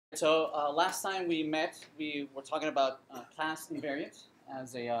So last time we met, we were talking about class invariance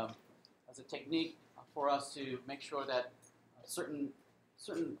as a technique for us to make sure that certain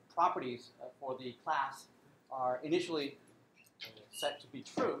properties for the class are initially set to be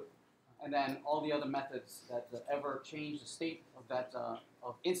true, and then all the other methods that ever change the state of that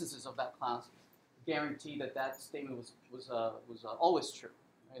of instances of that class guarantee that that statement was always true.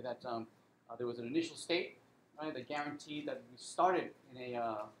 Right? That there was an initial state, right, that guaranteed that we started in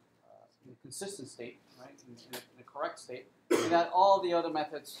a consistent state, right, in a correct state, and that all the other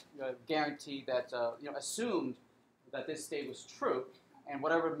methods guaranteed that, assumed that this state was true, and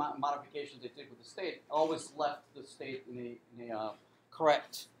whatever modifications they did with the state always left the state in a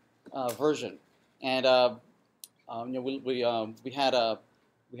correct version. And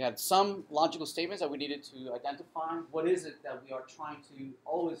we had some logical statements that we needed to identify. What is it that we are trying to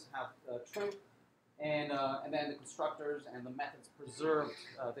always have true? And then the constructors and the methods preserved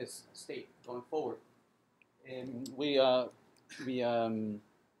this state going forward. And we had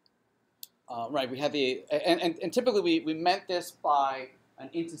the and typically we meant this by an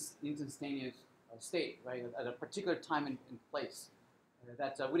instantaneous state, right, at a particular time and place.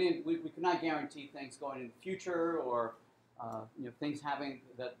 That we could not guarantee things going in the future or things having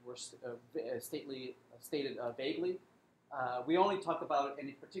that were stated vaguely. We only talk about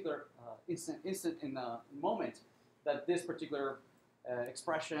any particular instant in the moment that this particular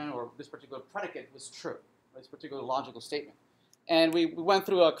expression or this particular predicate was true, this particular logical statement. And we went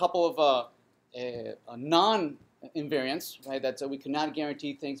through a couple of non-invariants, right, that we could not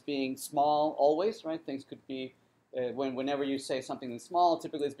guarantee things being small always, right? Things could be, whenever you say something is small,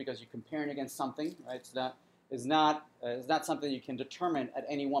 typically it's because you're comparing against something, right? So that is not something you can determine at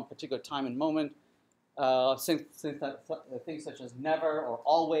any one particular time and moment. Since things such as never or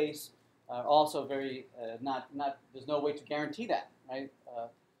always are also very there's no way to guarantee that, right?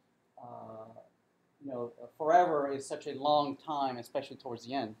 Forever is such a long time, especially towards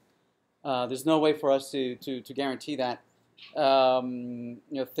the end. There's no way for us to guarantee that.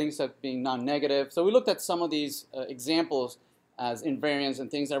 Things that being non-negative. So we looked at some of these examples as invariants and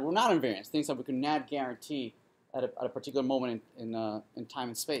things that were not invariants, things that we could not guarantee at a particular moment in time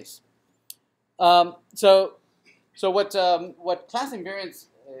and space. So what class invariance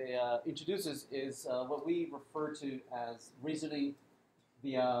introduces is what we refer to as reasoning,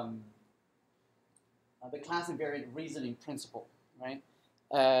 the class invariant reasoning principle, right?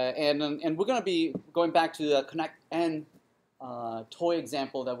 And we're going to be going back to the Connect N toy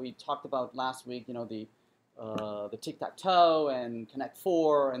example that we talked about last week. The tic-tac-toe and Connect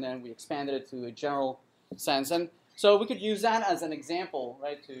 4, and then we expanded it to a general sense. And so we could use that as an example,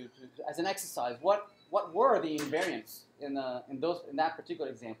 right? As an exercise. What were the invariants in that particular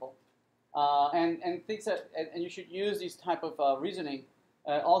example? And things that and you should use these type of reasoning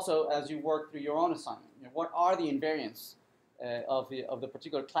also as you work through your own assignment. What are the invariants of the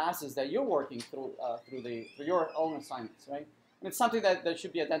particular classes that you're working through through your own assignments, right? And it's something that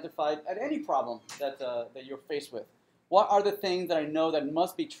should be identified at any problem that you're faced with. What are the things that I know that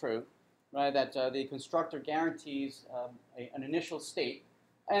must be true, right? That the constructor guarantees an initial state,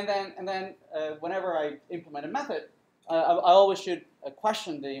 and then whenever I implement a method, I always should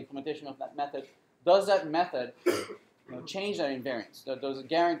question the implementation of that method. Does that method change that invariance? Does it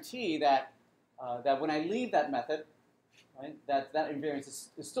guarantee that when I leave that method, right, that invariance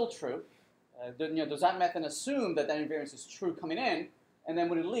is still true? Does that method assume that invariance is true coming in, and then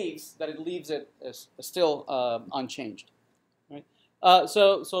when it leaves, that it leaves it still unchanged? Right?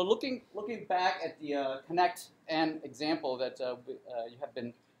 So looking back at the Connect N example that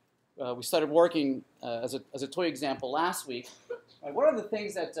we started working as a toy example last week. Right? What are the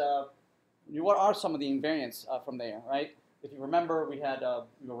things that what are some of the invariants from there? Right? If you remember, we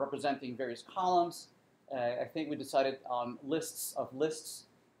were representing various columns. I think we decided on lists of lists,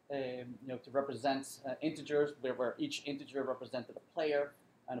 to represent integers, where each integer represented a player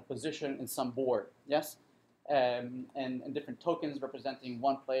and a position in some board. Yes, and different tokens representing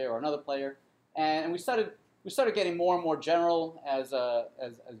one player or another player. And we started getting more and more general as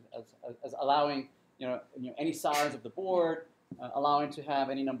allowing any size of the board, allowing to have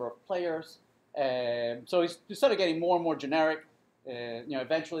any number of players. So we started getting more and more generic.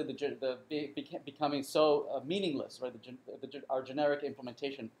 Eventually becoming so meaningless, right? Our generic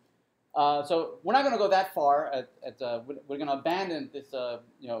implementation. So we're not going to go that far. We're going to abandon this,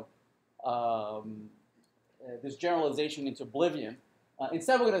 this generalization into oblivion.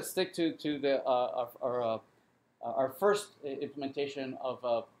 Instead, we're going to stick to our first implementation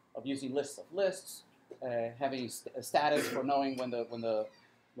of using lists of lists, having a status for knowing when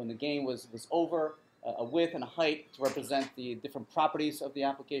the game was over. a width and a height to represent the different properties of the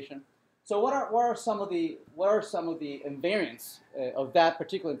application. So what are some of the invariants of that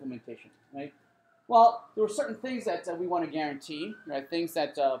particular implementation, right? Well, there are certain things that we want to guarantee, right? Things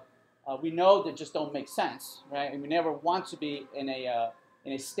that we know that just don't make sense, right? And we never want to be in a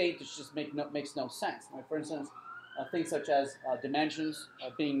state that just makes no sense. Right? For instance, things such as dimensions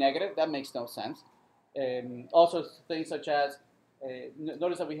being negative, that makes no sense. Also, things such as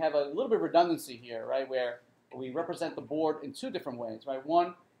notice that we have a little bit of redundancy here, right? Where we represent the board in two different ways, right?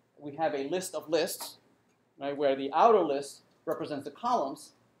 One, we have a list of lists, right? Where the outer list represents the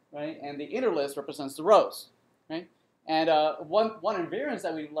columns, right? And the inner list represents the rows, right? And one invariance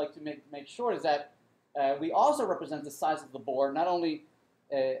that we like to make sure is that we also represent the size of the board, not only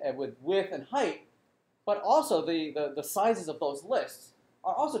with width and height, but also the sizes of those lists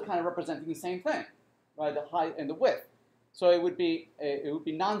are also kind of representing the same thing, right? The height and the width. So it would be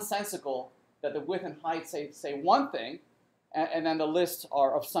nonsensical that the width and height say one thing, and then the lists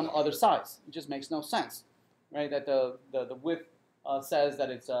are of some other size. It just makes no sense, right? That the width says that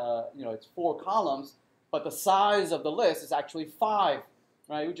it's it's 4 columns, but the size of the list is actually 5,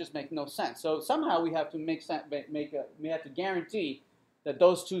 right? It would just make no sense. So somehow we have to we have to guarantee that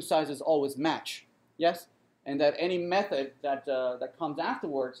those two sizes always match, yes, and that any method that comes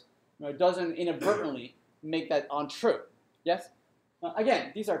afterwards doesn't inadvertently make that untrue, yes.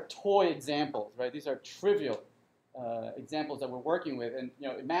 Again, these are toy examples, right? These are trivial examples that we're working with, and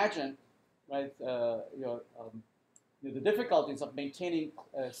imagine, right? The difficulties of maintaining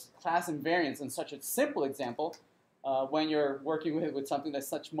class invariance in such a simple example when you're working with something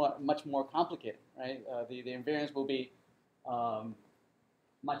that's much more complicated, right? The invariance will be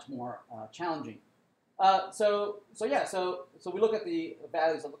much more challenging. So we look at the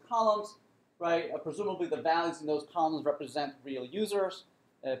values of the columns, right? Presumably the values in those columns represent real users,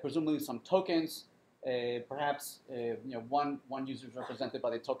 presumably some tokens. Perhaps one user is represented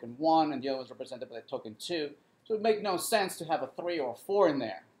by the token 1 and the other is represented by the token 2. So it would make no sense to have a 3 or a 4 in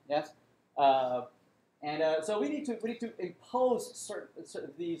there. Yes, so we need to impose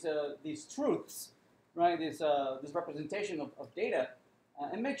these truths, right? This representation of data,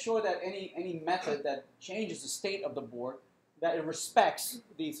 and make sure that any method that changes the state of the board, that it respects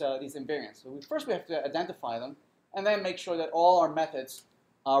these invariants. So first we have to identify them, and then make sure that all our methods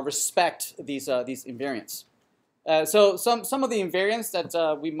respect these invariants. So some of the invariants that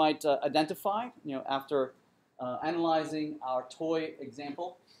we might identify, after analyzing our toy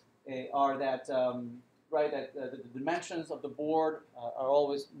example, are that the dimensions of the board are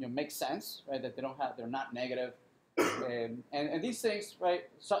always make sense, right? That they're not negative, and these things, right?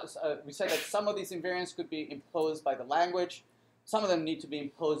 We said that some of these invariants could be imposed by the language. Some of them need to be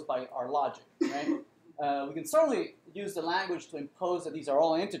imposed by our logic, right? We can certainly use the language to impose that these are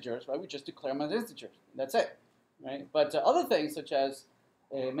all integers, right? We just declare them as integers. That's it, right? But other things such as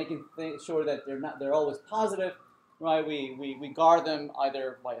making sure that they're always positive, right? We guard them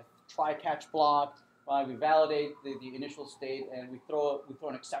either by a try-catch block, right? We validate the initial state, and we throw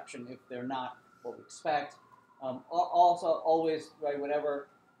an exception if they're not what we expect. Also, always, right? Whenever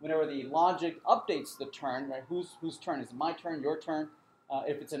the logic updates the turn, right? Whose turn is it? My turn, your turn?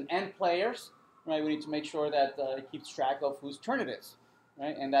 If it's an n players, right? We need to make sure that it keeps track of whose turn it is,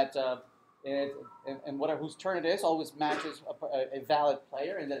 right? And that whose turn it is always matches a valid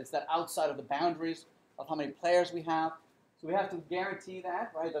player, and that it's that outside of the boundaries of how many players we have. So we have to guarantee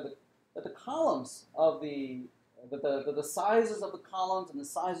that, right? That the columns of the sizes of the columns and the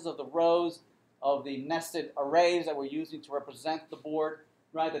sizes of the rows of the nested arrays that we're using to represent the board,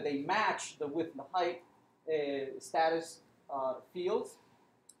 right? That they match the width and the height status fields.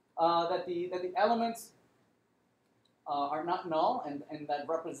 That the elements are not null, and that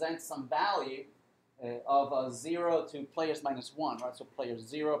represents some value of 0 to players minus 1, right? So player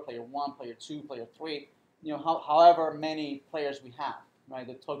 0, player 1, player 2, player 3, however many players we have, right?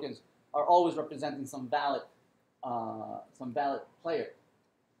 The tokens are always representing some valid player.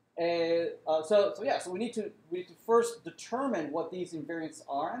 So we need to first determine what these invariants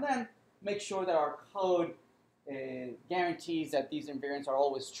are, and then make sure that our code guarantees that these invariants are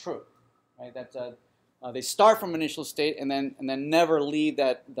always true, right? That they start from initial state and then never leave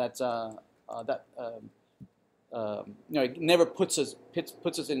it never puts us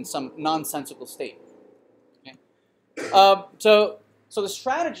in some nonsensical state. Okay? So the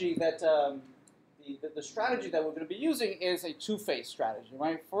strategy that the strategy that we're going to be using is a two-phase strategy,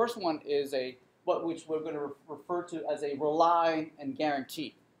 right? First one is which we're going to refer to as a rely and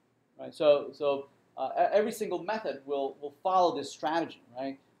guarantee, right? So every single method will follow this strategy,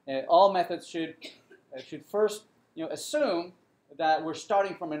 right? All methods should first assume that we're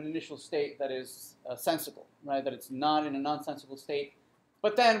starting from an initial state that is sensible, right? That it's not in a nonsensical state.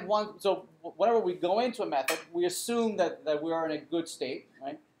 But then so whenever we go into a method, we assume that we are in a good state,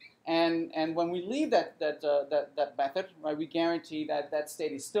 right? And when we leave that method, right, we guarantee that that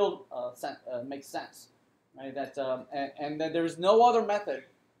state is still makes sense, right? That and that there is no other method,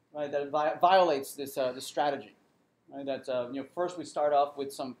 right, that violates this this strategy, right? That first we start off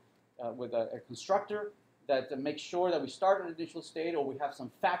with some with a constructor that makes sure that we start an initial state, or we have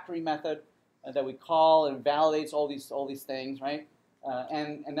some factory method that we call and validates all these things, right?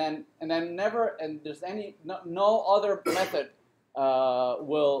 And then there's no other method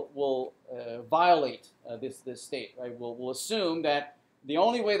will violate this state, right? We'll assume that the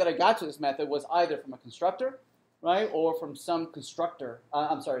only way that I got to this method was either from a constructor, right, or from some constructor.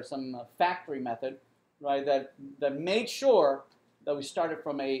 Some factory method, right? That made sure that we started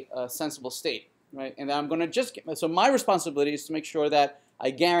from a sensible state, right? And I'm going to so my responsibility is to make sure that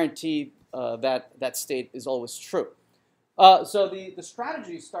I guarantee that state is always true. So the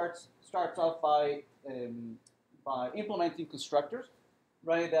strategy starts off by implementing constructors,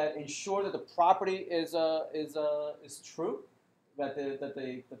 right, that ensure that the property is true, that if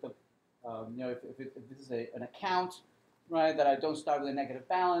this is an account, right, that I don't start with a negative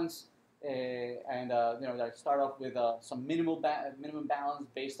balance, and that I start off with some minimum balance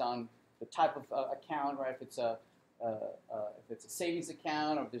based on the type of account, right? If it's a savings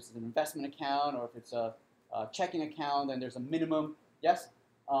account, or if this is an investment account, or if it's a checking account, then there's a minimum, yes,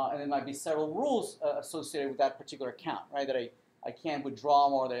 and there might be several rules associated with that particular account, right? That I can't withdraw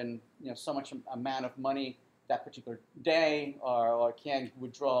more than so much amount of money that particular day, or I can't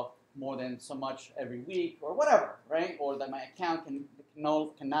withdraw more than so much every week, or whatever, right? Or that my account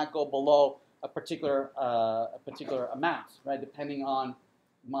cannot go below a particular amount, right? Depending on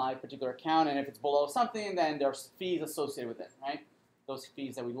my particular account, and if it's below something, then there's fees associated with it, right? Those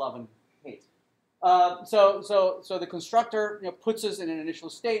fees that we love and hate. So the constructor puts us in an initial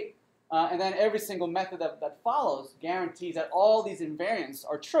state, and then every single method that follows guarantees that all these invariants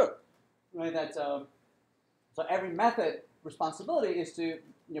are true, right? So every method responsibility is to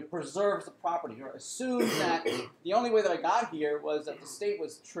preserve the property, or assume that the only way that I got here was that the state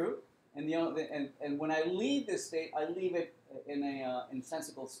was true, and and when I leave this state, I leave it in a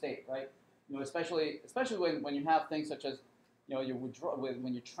insensible state, right? Especially when you have things such as you withdraw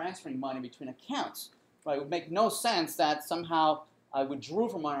when you're transferring money between accounts, right? It would make no sense that somehow I withdrew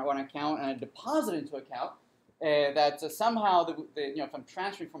from one account and I deposited into account. Somehow if I'm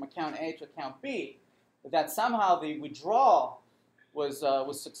transferring from account A to account B, that somehow the withdrawal was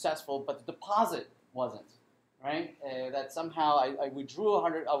successful, but the deposit wasn't, right? That somehow I withdrew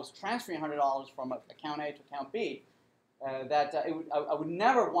I was transferring $100 from account A to account B. I would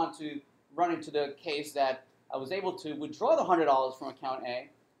never want to run into the case that I was able to withdraw the $100 from account A,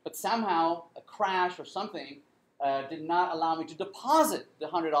 but somehow a crash or something did not allow me to deposit the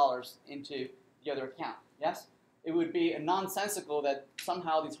 $100 into the other account. Yes, it would be nonsensical that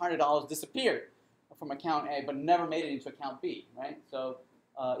somehow these $100 disappeared from account A, but never made it into account B, right? So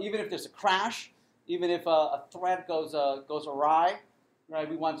even if there's a crash, even if a thread goes awry, right?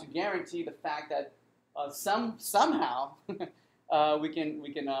 We want to guarantee the fact that somehow we can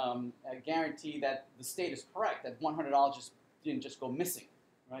guarantee that the state is correct, that $100 didn't just go missing,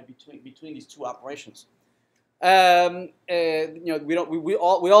 right? Between these two operations. We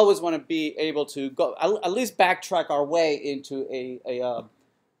always want to be able to go at least backtrack our way into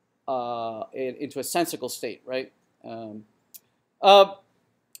into a sensible state, right?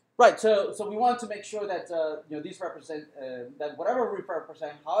 Right. So we want to make sure that these represent that whatever we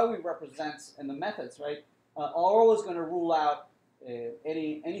represent, however we represent, and the methods, right, are always going to rule out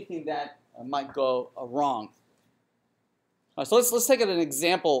anything that might go wrong. So let's take an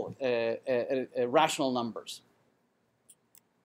example, rational numbers.